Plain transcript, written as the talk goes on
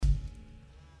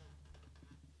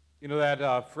You know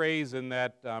that phrase in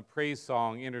that praise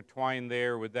song intertwined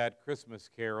there with that Christmas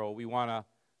carol, we want to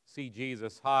see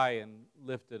Jesus high and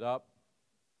lifted up.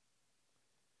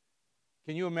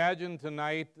 Can you imagine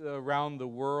tonight around the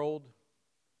world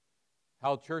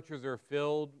how churches are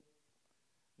filled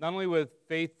not only with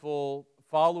faithful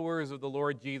followers of the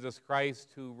Lord Jesus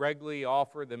Christ who regularly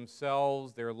offer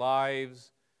themselves, their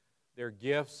lives, their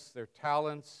gifts, their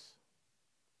talents,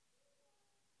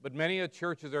 but many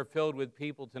churches are filled with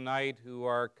people tonight who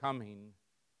are coming.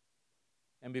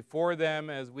 And before them,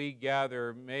 as we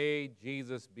gather, may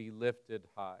Jesus be lifted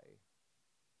high.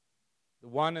 The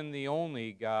one and the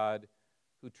only God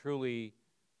who truly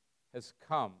has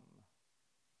come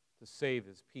to save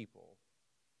his people.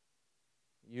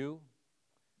 You,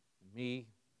 me,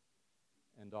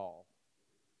 and all.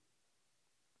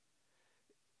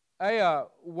 I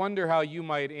wonder how you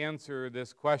might answer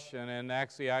this question, and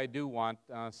actually I do want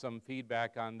some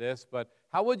feedback on this, but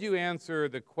how would you answer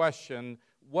the question,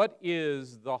 what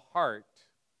is the heart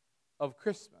of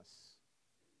Christmas?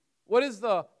 What is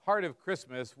the heart of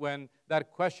Christmas when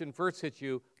that question first hits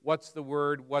you? What's the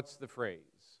word? What's the phrase?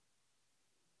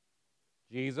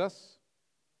 Jesus,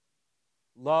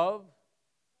 love,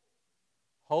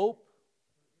 hope,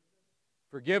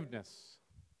 forgiveness.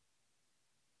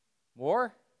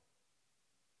 More?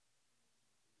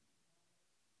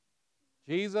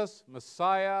 Jesus,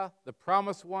 Messiah, the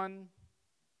promised one.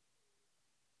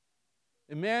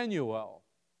 Emmanuel,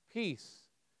 peace.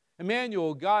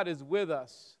 Emmanuel, God is with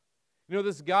us. You know,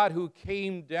 this God who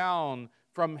came down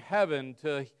from heaven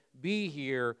to be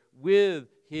here with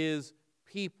his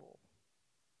people.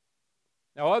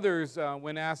 Now others,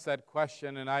 when asked that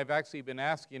question, and I've actually been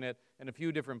asking it in a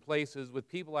few different places with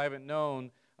people I haven't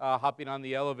known, hopping on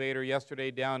the elevator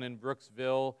yesterday down in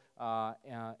Brooksville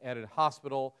at a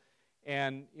hospital,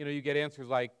 and you get answers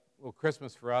like, well,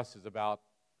 Christmas for us is about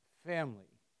family.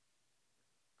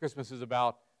 Christmas is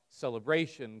about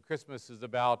celebration. Christmas is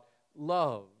about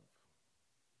love.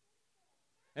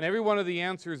 And every one of the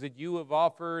answers that you have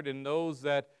offered and those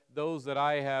that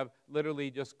I have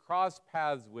literally just crossed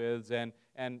paths with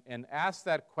and asked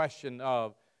that question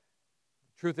of,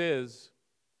 truth is,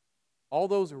 all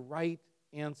those are right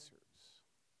answers.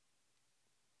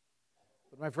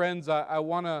 But my friends, I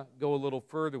want to go a little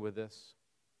further with this.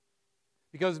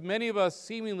 Because many of us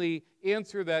seemingly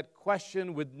answer that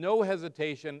question with no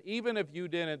hesitation, even if you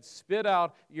didn't spit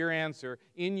out your answer.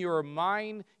 In your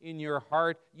mind, in your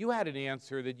heart, you had an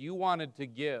answer that you wanted to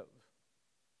give.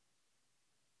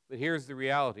 But here's the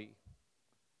reality,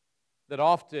 that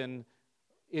often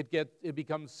it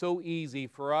becomes so easy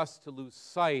for us to lose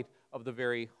sight of the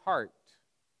very heart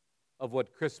of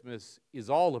what Christmas is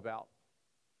all about.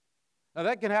 Now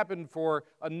that can happen for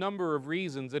a number of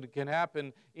reasons. It can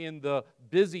happen in the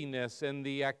busyness and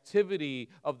the activity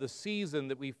of the season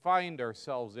that we find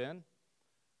ourselves in.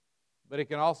 But it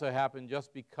can also happen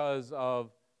just because of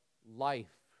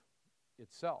life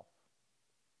itself.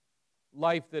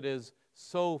 Life that is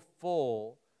so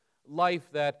full, life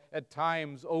that at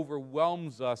times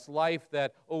overwhelms us, life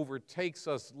that overtakes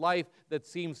us, life that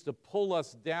seems to pull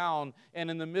us down. And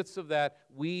in the midst of that,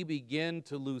 we begin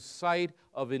to lose sight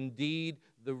of indeed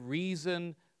the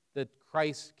reason that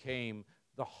Christ came,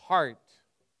 the heart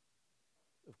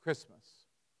of Christmas.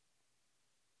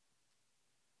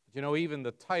 But even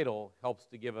the title helps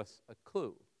to give us a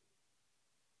clue.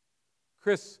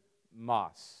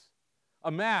 Christmas,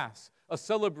 a mass, a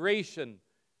celebration,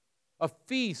 a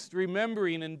feast,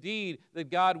 remembering indeed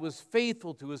that God was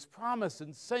faithful to his promise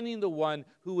in sending the one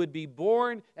who would be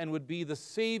born and would be the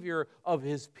Savior of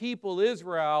his people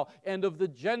Israel and of the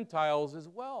Gentiles as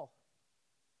well.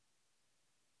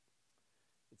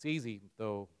 It's easy,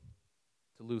 though,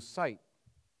 to lose sight.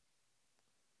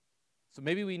 So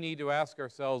maybe we need to ask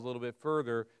ourselves a little bit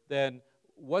further, then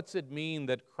what's it mean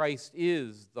that Christ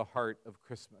is the heart of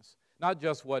Christmas? Not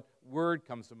just what word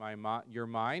comes to your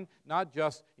mind, not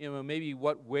just maybe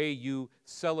what way you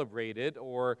celebrate it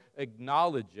or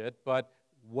acknowledge it, but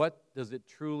what does it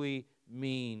truly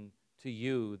mean to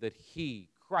you that he,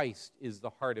 Christ, is the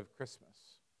heart of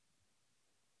Christmas?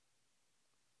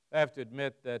 I have to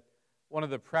admit that one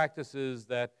of the practices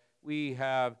that we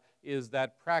have is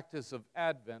that practice of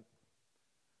Advent.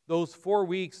 Those 4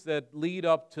 weeks that lead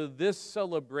up to this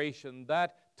celebration,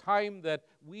 that time that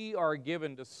we are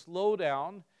given to slow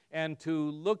down and to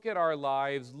look at our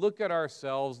lives, look at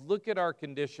ourselves, look at our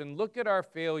condition, look at our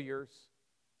failures.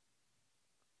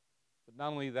 But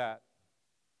not only that,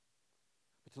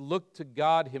 but to look to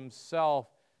God himself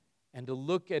and to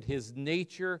look at his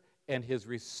nature and his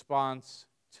response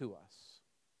to us.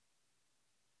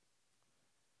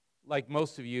 like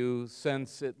most of you,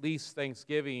 since at least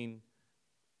Thanksgiving,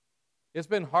 it's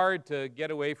been hard to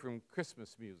get away from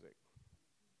Christmas music.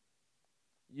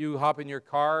 You hop in your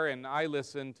car, and I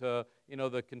listen to,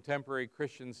 the contemporary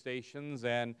Christian stations,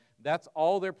 and that's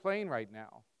all they're playing right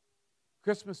now,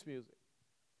 Christmas music.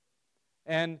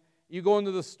 And you go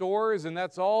into the stores, and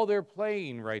that's all they're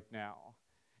playing right now.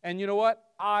 And you know what?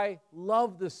 I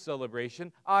love this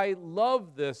celebration. I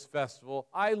love this festival.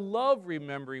 I love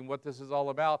remembering what this is all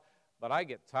about, but I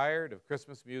get tired of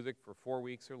Christmas music for 4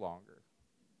 weeks or longer.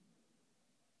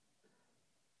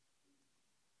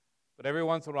 But every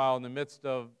once in a while, in the midst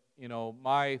of,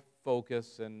 my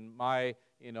focus and my,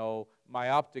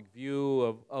 myopic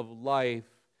view of life,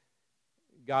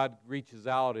 God reaches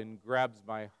out and grabs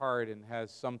my heart and has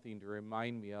something to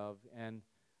remind me of. And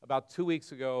about 2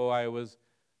 weeks ago, I was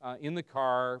in the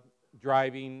car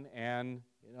driving, and,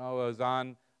 I was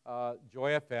on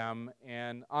Joy FM,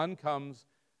 and on comes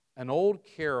an old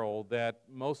carol that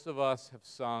most of us have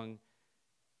sung.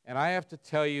 And I have to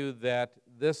tell you that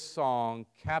this song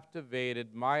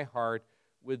captivated my heart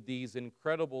with these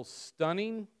incredible,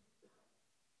 stunning,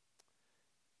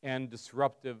 and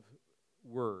disruptive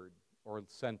word or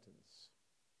sentence.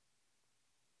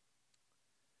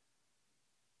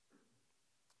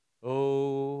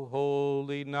 O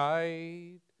holy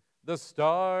night, the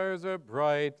stars are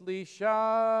brightly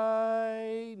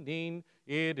shining.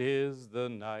 It is the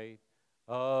night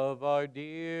of our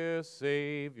dear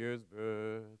Savior's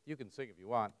birth. You can sing if you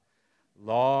want.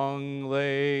 Long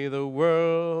lay the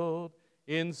world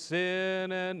in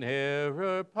sin and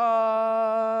error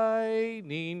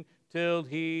pining, till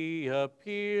he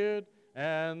appeared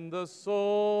and the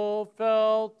soul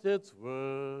felt its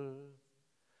worth.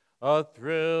 A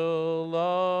thrill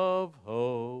of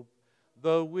hope,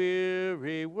 the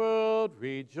weary world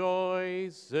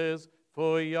rejoices,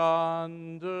 for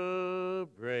yonder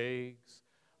breaks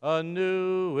a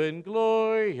new and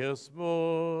glorious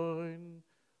morn.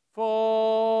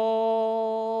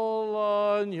 Fall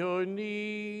on your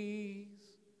knees,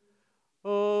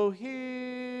 oh,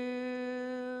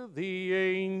 hear the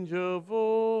angel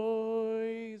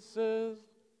voices.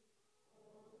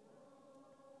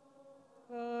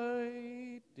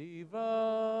 Light divine,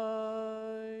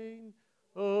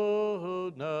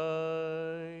 oh,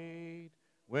 night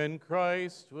when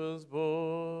Christ was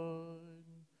born.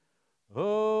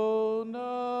 Oh,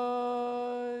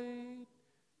 night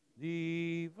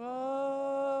divine,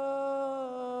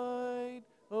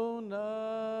 oh,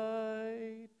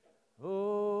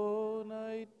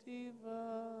 night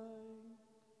divine.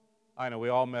 I know we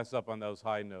all mess up on those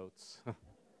high notes.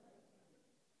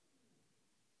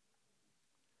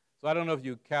 So I don't know if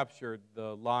you captured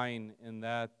the line in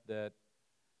that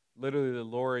literally the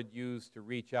Lord used to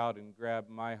reach out and grab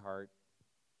my heart.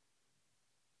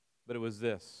 But it was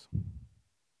this.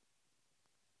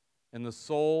 And the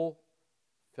soul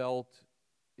felt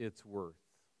its worth.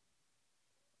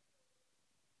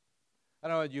 I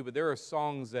don't know about you, but there are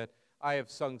songs that I have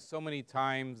sung so many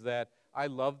times that I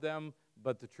love them,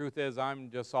 but the truth is I'm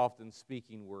just often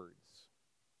speaking words.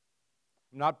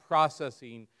 I'm not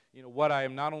processing, what I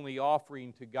am not only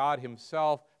offering to God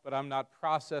himself, but I'm not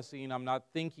processing, I'm not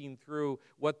thinking through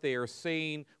what they are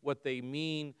saying, what they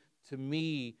mean to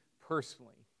me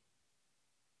personally.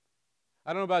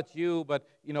 I don't know about you, but,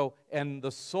 and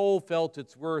the soul felt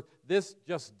its worth. This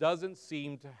just doesn't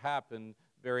seem to happen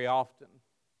very often.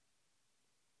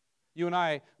 You and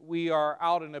I, we are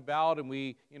out and about, and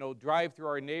we, drive through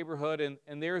our neighborhood,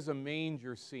 and there's a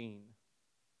manger scene.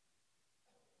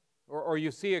 Or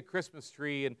you see a Christmas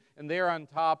tree, and there on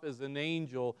top is an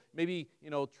angel, maybe,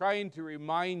 trying to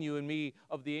remind you and me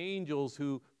of the angels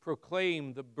who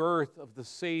proclaim the birth of the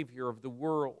Savior of the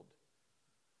world.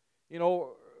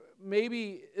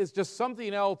 Maybe it's just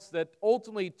something else that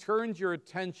ultimately turns your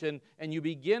attention, and you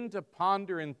begin to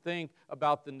ponder and think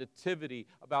about the nativity,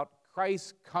 about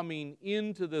Christ coming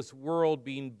into this world,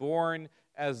 being born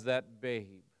as that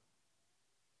babe.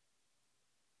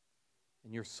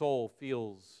 And your soul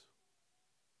feels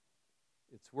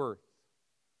its worth.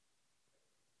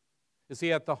 You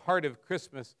see, at the heart of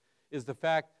Christmas is the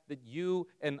fact that you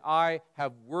and I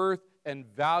have worth and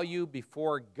value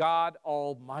before God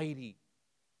Almighty.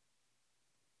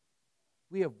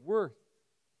 We have worth.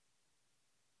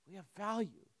 We have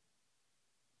value.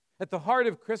 At the heart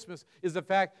of Christmas is the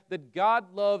fact that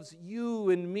God loves you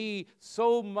and me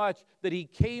so much that he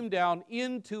came down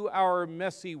into our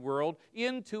messy world,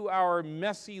 into our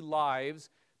messy lives,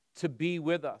 to be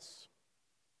with us,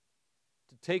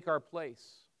 to take our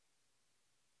place.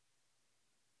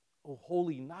 Oh,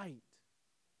 holy night.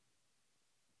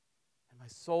 And my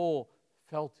soul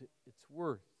felt its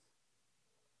worth.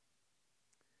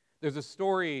 There's a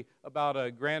story about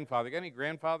a grandfather. Got any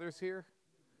grandfathers here?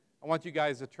 I want you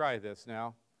guys to try this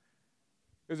now.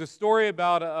 There's a story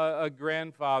about a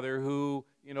grandfather who,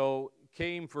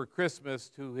 came for Christmas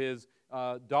to his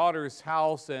daughter's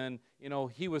house, and,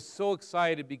 he was so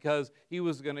excited because he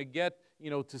was going to get,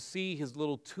 to see his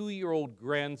little 2-year-old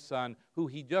grandson who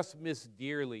he just missed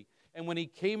dearly. And when he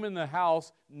came in the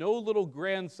house, no little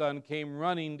grandson came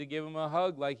running to give him a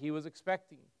hug like he was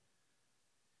expecting.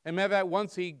 And matter of fact,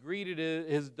 once he greeted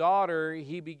his daughter,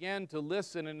 he began to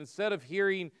listen, and instead of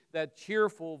hearing that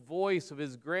cheerful voice of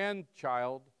his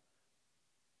grandchild,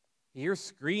 he hears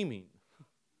screaming,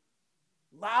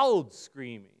 loud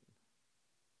screaming.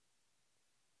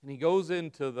 And he goes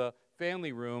into the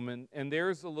family room, and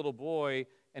there's the little boy,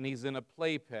 and he's in a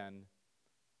playpen.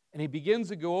 And he begins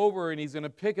to go over, and he's going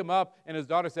to pick him up, and his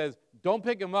daughter says, "Don't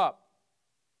pick him up.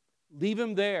 Leave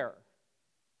him there.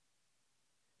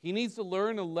 He needs to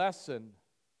learn a lesson.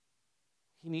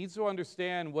 He needs to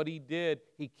understand what he did,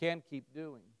 he can't keep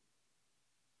doing."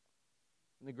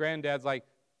 And the granddad's like,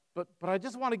 but I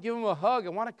just want to give him a hug. I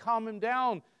want to calm him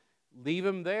down. Leave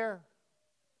him there.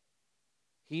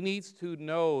 He needs to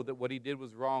know that what he did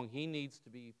was wrong. He needs to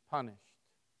be punished.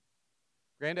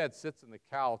 Granddad sits on the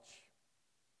couch,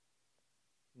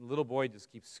 and the little boy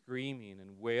just keeps screaming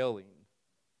and wailing.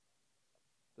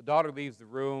 The daughter leaves the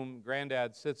room.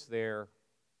 Granddad sits there.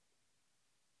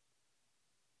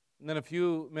 And then a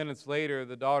few minutes later,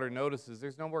 the daughter notices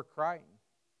there's no more crying.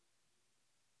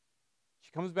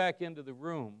 She comes back into the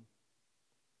room,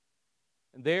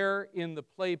 and there in the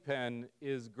playpen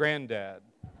is Granddad.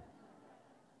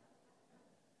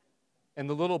 And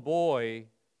the little boy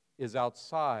is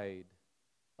outside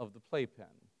of the playpen.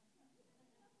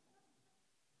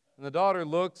 And the daughter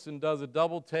looks and does a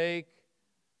double take,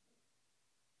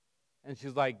 and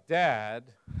she's like,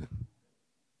 "Dad."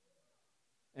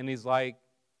 And he's like,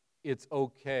 "It's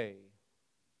okay.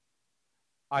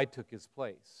 I took his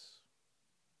place.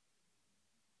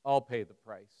 I'll pay the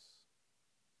price."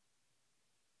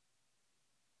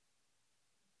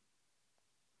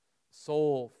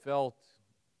 Soul felt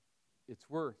its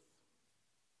worth.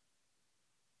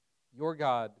 Your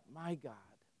God, my God.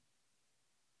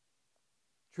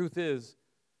 Truth is,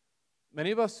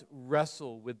 many of us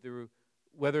wrestle with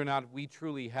whether or not we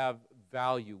truly have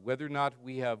value, whether or not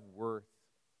we have worth.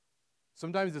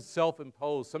 Sometimes it's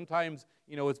self-imposed. Sometimes,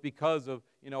 it's because of,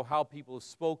 how people have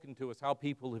spoken to us, how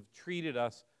people have treated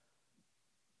us.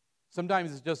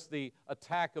 Sometimes it's just the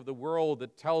attack of the world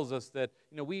that tells us that,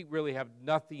 we really have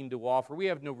nothing to offer. We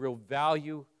have no real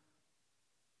value.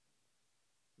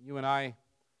 You and I,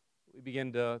 we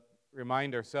begin to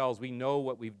remind ourselves we know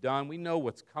what we've done. We know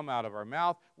what's come out of our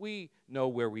mouth. We know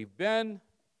where we've been.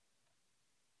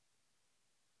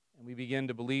 And we begin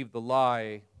to believe the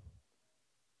lie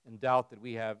and doubt that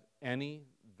we have any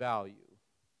value.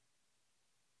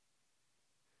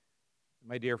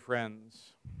 My dear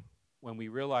friends, when we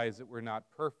realize that we're not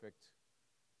perfect,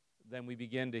 then we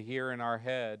begin to hear in our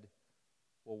head,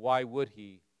 well, why would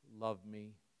he love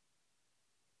me?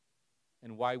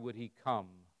 And why would he come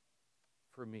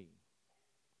for me?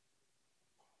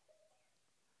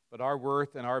 But our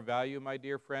worth and our value, my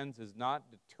dear friends, is not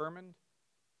determined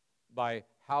by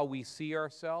how we see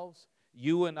ourselves.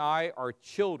 You and I are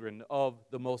children of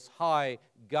the Most High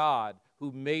God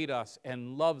who made us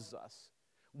and loves us.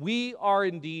 We are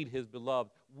indeed his beloved.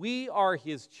 We are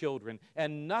his children,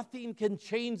 and nothing can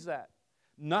change that.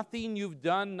 Nothing you've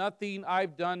done, nothing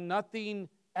I've done, nothing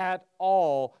at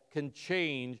all can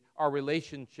change our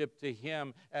relationship to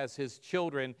him as his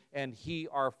children and he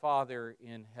our Father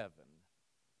in heaven.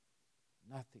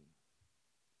 Nothing.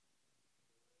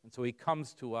 And so he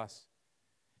comes to us,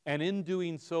 and in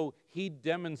doing so, he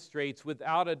demonstrates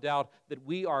without a doubt that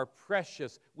we are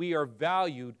precious, we are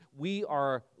valued, we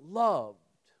are loved.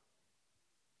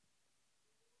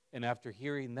 And after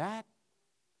hearing that,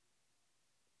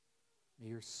 may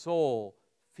your soul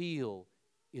feel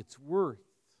its worth.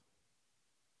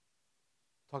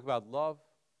 Talk about love.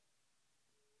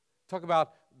 Talk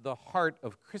about the heart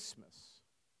of Christmas.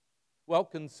 Well,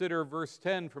 consider verse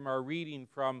 10 from our reading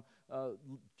from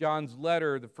John's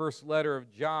letter, the first letter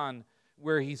of John,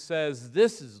 where he says,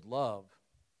 "This is love.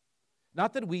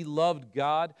 Not that we loved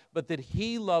God, but that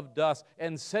he loved us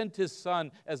and sent his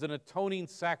Son as an atoning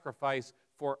sacrifice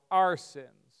for our sins."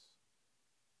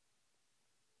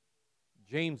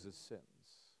 James's sins.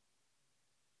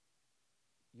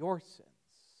 Your sins.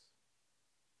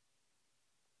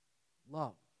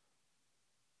 Love.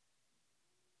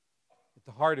 At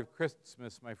the heart of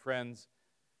Christmas, my friends,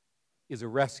 is a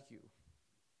rescue.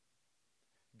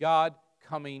 God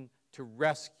coming to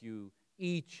rescue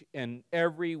each and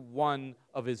every one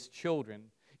of his children.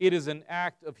 It is an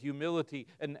act of humility,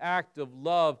 an act of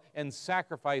love and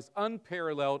sacrifice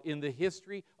unparalleled in the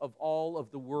history of all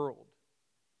of the world.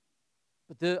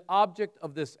 But the object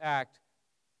of this act,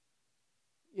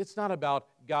 it's not about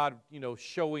God,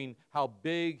 showing how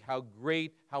big, how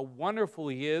great, how wonderful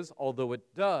he is, although it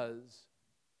does.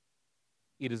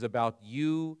 It is about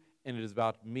you and it is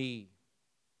about me.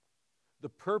 The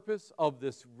purpose of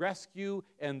this rescue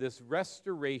and this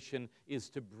restoration is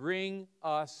to bring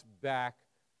us back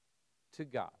to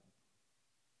God.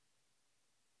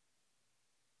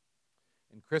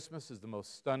 And Christmas is the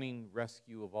most stunning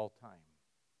rescue of all time.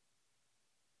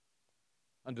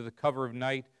 Under the cover of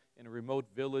night, in a remote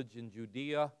village in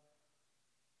Judea,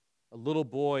 a little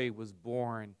boy was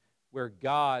born where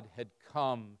God had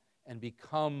come and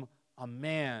become a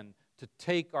man to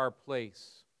take our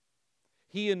place.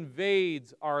 He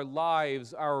invades our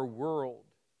lives, our world.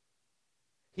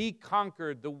 He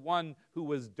conquered the one who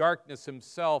was darkness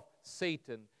himself,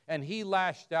 Satan, and he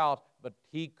lashed out, but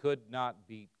he could not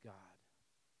beat God.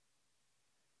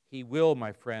 He will,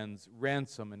 my friends,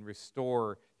 ransom and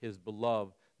restore his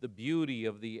beloved. The beauty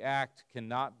of the act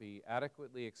cannot be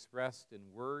adequately expressed in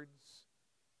words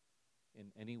in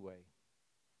any way.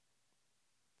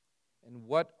 And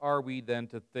what are we then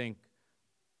to think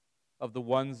of the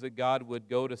ones that God would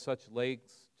go to such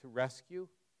lengths to rescue?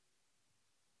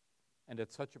 And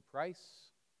at such a price?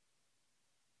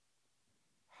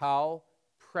 How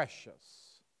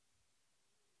precious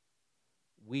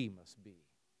we must be.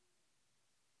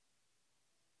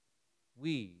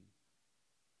 We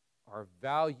are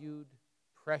valued,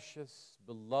 precious,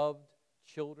 beloved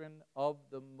children of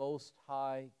the Most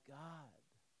High God.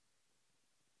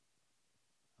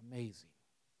 Amazing.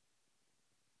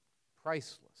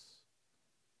 Priceless.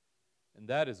 And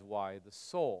that is why the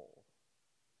soul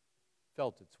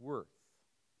felt its worth.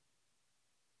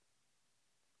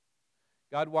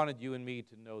 God wanted you and me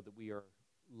to know that we are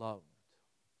loved.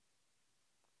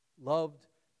 Loved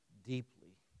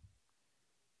deeply.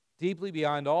 Deeply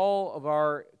beyond all of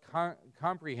our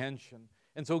comprehension.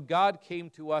 And so God came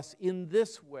to us in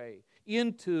this way,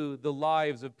 into the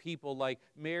lives of people like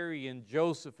Mary and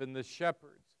Joseph and the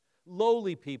shepherds,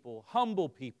 lowly people, humble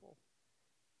people.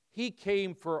 He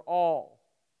came for all,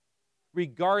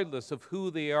 regardless of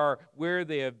who they are, where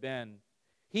they have been.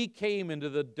 He came into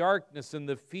the darkness and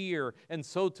the fear. And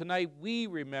so tonight we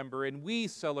remember and we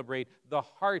celebrate the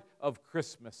heart of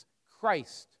Christmas,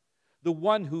 Christ. The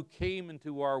one who came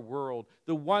into our world,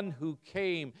 the one who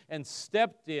came and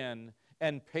stepped in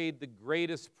and paid the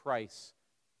greatest price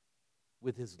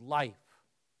with his life,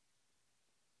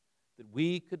 that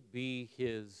we could be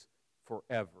his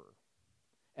forever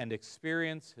and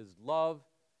experience his love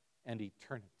and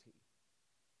eternity.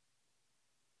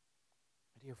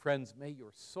 My dear friends, may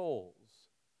your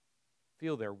souls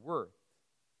feel their worth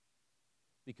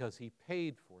because he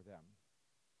paid for them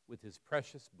with his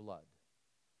precious blood.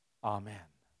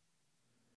 Amen.